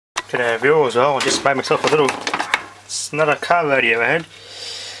G'day viewers, I just made myself a little, it's another car radio I had.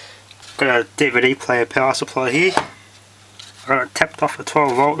 Got a DVD player power supply here. I got it tapped off a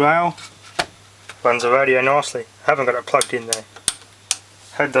 12 volt rail. Runs the radio nicely. I haven't got it plugged in though.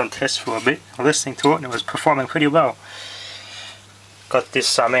 Had done tests for a bit. I was listening to it and it was performing pretty well. Got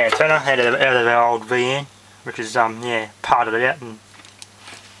this antenna out of our old VN, which is part of it out, and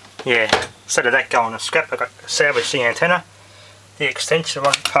instead of that going to scrap, I got salvaged the antenna. The extension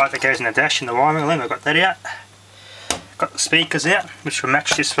part that goes in the dash and the wiring limb, I got that out. Got the speakers out, which will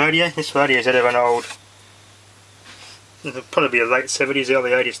match this radio. This radio is out of an old, it'll probably be a late 70s,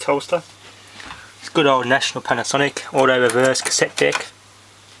 early 80s Telstar. It's good old National Panasonic auto reverse cassette deck.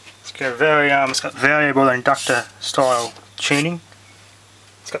 It's got it's got variable inductor style tuning.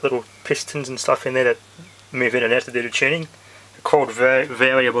 It's got little pistons and stuff in there that move in and out to do the tuning. They're called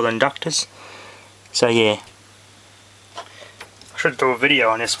variable inductors. So yeah. I should do a video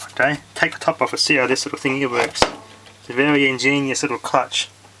on this one day. Take the top off and see how this little thing here works. It's a very ingenious little clutch.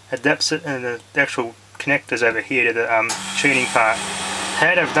 Adapts it, and the actual connectors over here to the tuning part.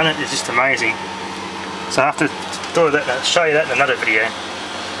 How they've done it is just amazing. So I have to do that. I'll show you that in another video.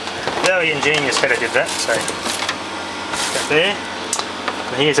 Very ingenious how they did that. So got there.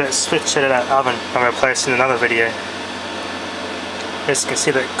 And here's that switch out of that oven I'm going to place in another video. As you can see,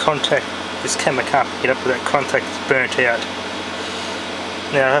 that contact, this camera can't pick it up, but that contact is burnt out.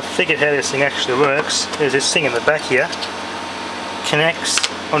 Now I figured how this thing actually works. There's this thing in the back here, connects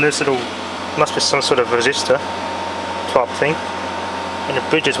on this little, must be some sort of resistor type thing, and it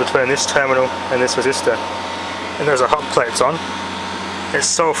bridges between this terminal and this resistor, and there's a hot plate on. It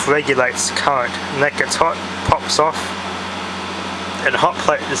self-regulates current, and that gets hot, pops off, and the hot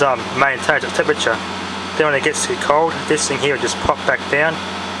plate is maintains its temperature. Then when it gets too cold, this thing here will just pop back down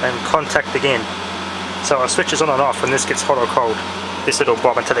and contact again. So it switches on and off when this gets hot or cold. This little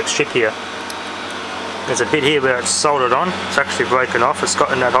bimetallic strip here. There's a bit here where it's soldered on. It's actually broken off. It's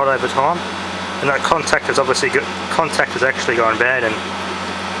gotten that hot over time, and that contact has actually gone bad and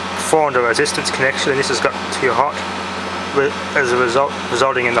formed a resistance connection, and this has got too hot, as a result,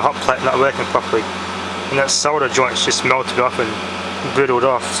 resulting in the hot plate not working properly. And that solder joint's just melted off and brittled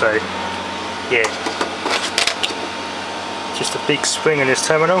off. So yeah, just a big spring in this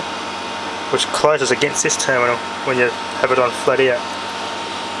terminal, which closes against this terminal when you have it on flat out.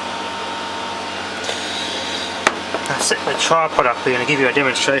 I'll set my tripod up here and I'll give you a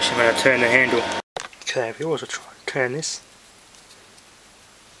demonstration when I turn the handle. Okay, if you also try and turn this.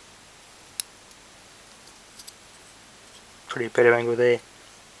 Pretty better angle there.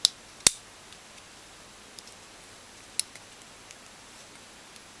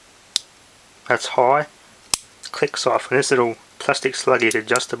 That's high. Clicks off, and this little plastic slug is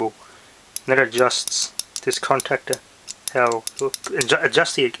adjustable. And that adjusts this contactor,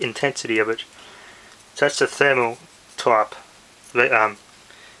 adjusts the intensity of it. So that's the thermal type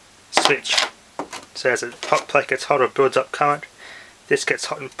switch. So as the hot plate gets hot or builds up current, this gets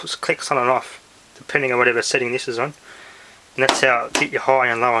hot and clicks on and off, depending on whatever setting this is on. And that's how it get your high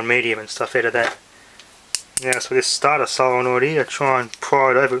and low and medium and stuff out of that. Now, so this starter solenoid here, I try and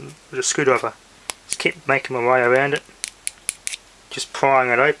pry it over with a screwdriver. Just keep making my way around it, just prying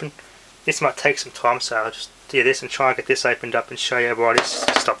it open. This might take some time, so I'll just do this and try and get this opened up and show you why this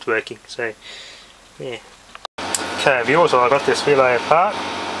stopped working. So yeah. Okay viewers, I got this relay apart.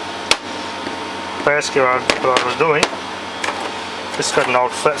 Basically what I was doing, just got an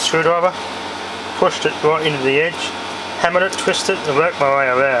old flat screwdriver, pushed it right into the edge, hammered it, twisted it, and worked my way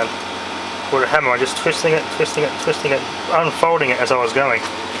around with a hammer, just twisting it, unfolding it as I was going.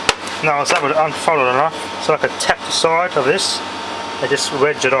 Now I was able to unfold it enough so I could tap the side of this and just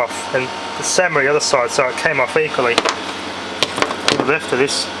wedge it off, and the same with the other side, so it came off equally. To the left of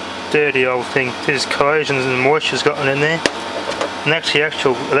this dirty old thing, there's corrosions and moisture's gotten in there, and that's the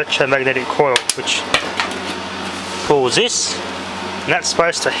actual electromagnetic coil which pulls this, and that's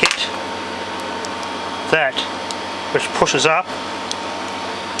supposed to hit that, which pushes up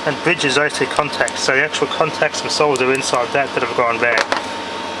and bridges those two contacts. So the actual contacts themselves are inside that have gone bad.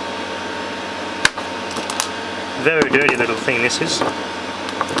 Very dirty little thing this is.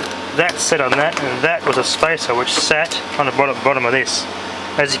 That set on that, and that was a spacer which sat on the bottom of this.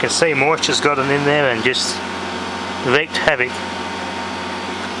 As you can see, moisture's gotten in there and just wreaked havoc.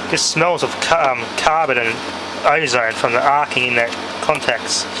 Just smells of carbon and ozone from the arcing in that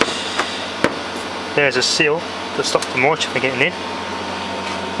contacts. There's a seal to stop the moisture from getting in.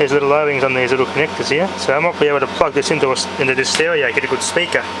 There's little O-rings on these little connectors here, so I might be able to plug this into this stereo, get a good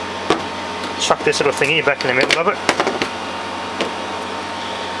speaker. Chuck this little thing here back in the middle of it.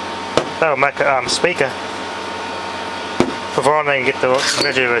 That'll make a speaker. provided they can get the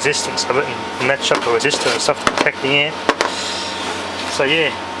measure of resistance of it and match up the resistor and stuff to protect the amp. So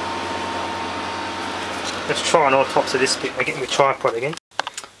yeah, let's try an autopsy this bit by getting my tripod again.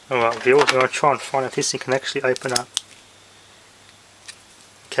 Alright viewers, I'm going to try and find if this thing can actually open up.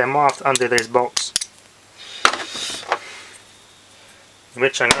 Okay, I might have to undo these bolts,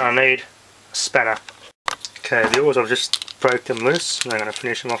 which I'm going to need a spanner. Okay viewers, I've just broke them loose and I'm going to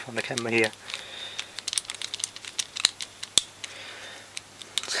finish them off on the camera here.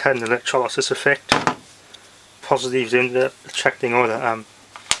 It's had an electrolysis effect. Positives ended up attracting all the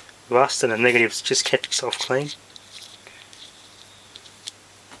rust and the negatives just kept itself clean.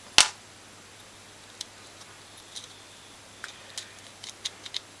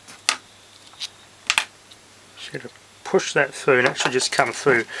 Should have pushed that through and that should just come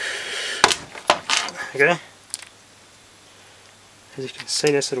through. Okay. As you can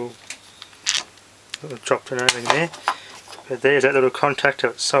see, this little drop to nothing there. But there's that little contactor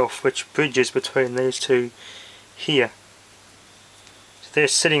itself which bridges between these two here. So they're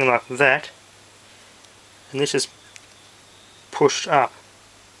sitting like that and this is pushed up.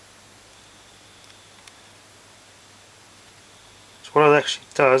 So what it actually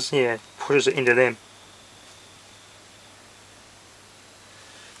does, yeah, pushes it into them.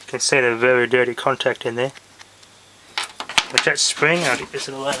 You can see the very dirty contact in there. With that spring, I'll get this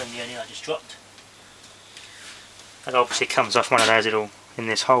little oven here I just dropped. That obviously comes off one of those little, in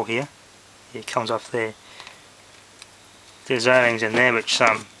this hole here. It comes off there. There's O-rings in there which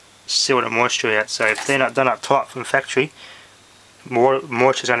seal the moisture out, so if they're not done up tight from factory,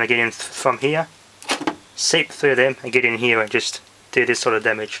 moisture's going to get in from here, seep through them and get in here and just do this sort of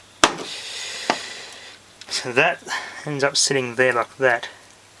damage. So that ends up sitting there like that.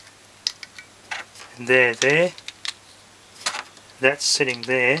 And there. That's sitting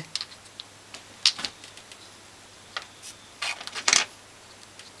there.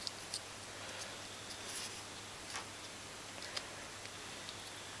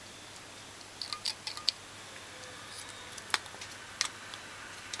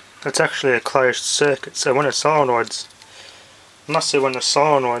 It's actually a closed circuit, so when the solenoids, must be when the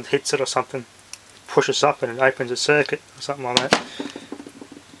solenoid hits it or something, pushes up and it opens a circuit or something like that.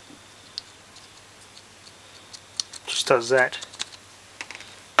 Just does that.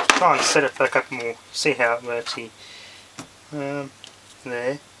 Try and set it back up more, see how it works here.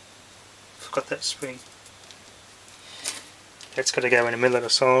 There. Forgot that spring. That's got to go in the middle of the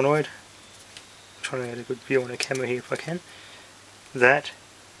solenoid. I'm trying to get a good view on the camera here if I can. That.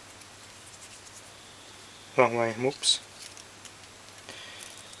 Wrong way, whoops.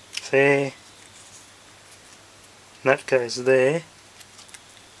 There. And that goes there.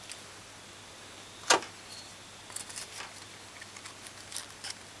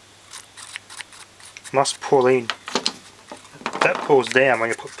 Must pull in. That pulls down when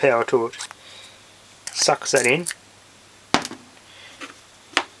you put power to it. Sucks that in.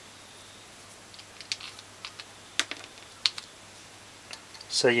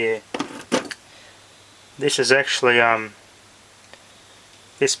 So yeah. This is actually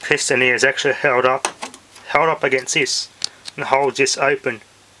this piston here is actually held up against this and holds this open.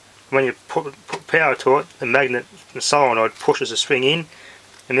 When you put power to it, the magnet, the solenoid pushes the spring in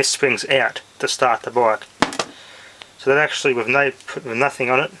and this springs out to start the bike. So that actually with nothing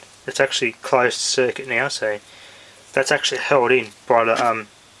on it, it's actually closed circuit now, so that's actually held in by the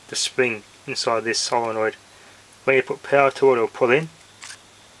spring inside this solenoid. When you put power to it, it'll pull in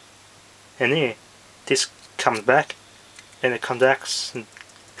and there. This comes back and it conducts and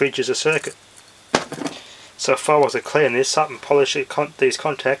bridges a circuit. So if I was to clean this up and polish these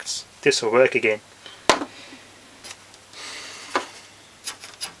contacts, this will work again.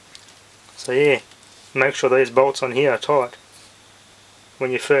 So yeah, make sure these bolts on here are tight when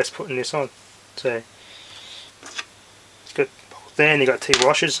you're first putting this on. So it's got bolts there and you've got two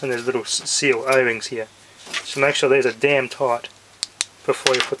washers and there's little seal O-rings here. So make sure these are damn tight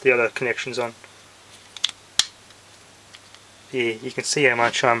before you put the other connections on. Yeah, you can see how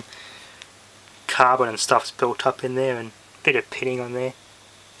much carbon and stuff's built up in there and a bit of pitting on there.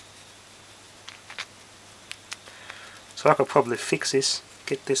 So I could probably fix this,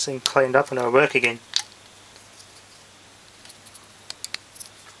 get this thing cleaned up and it'll work again.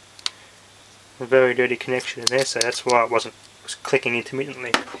 A very dirty connection in there, so that's why it was clicking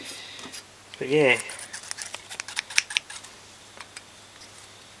intermittently. But yeah.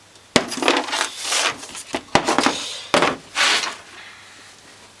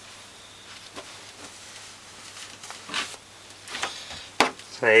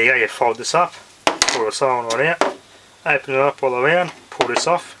 So there you go, you fold this up, pull the solenoid out, open it up all around, pull this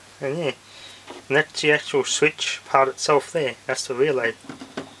off, and yeah, And that's the actual switch part itself there. That's the relay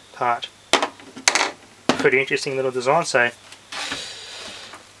part. Pretty interesting little design, so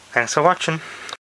thanks for watching.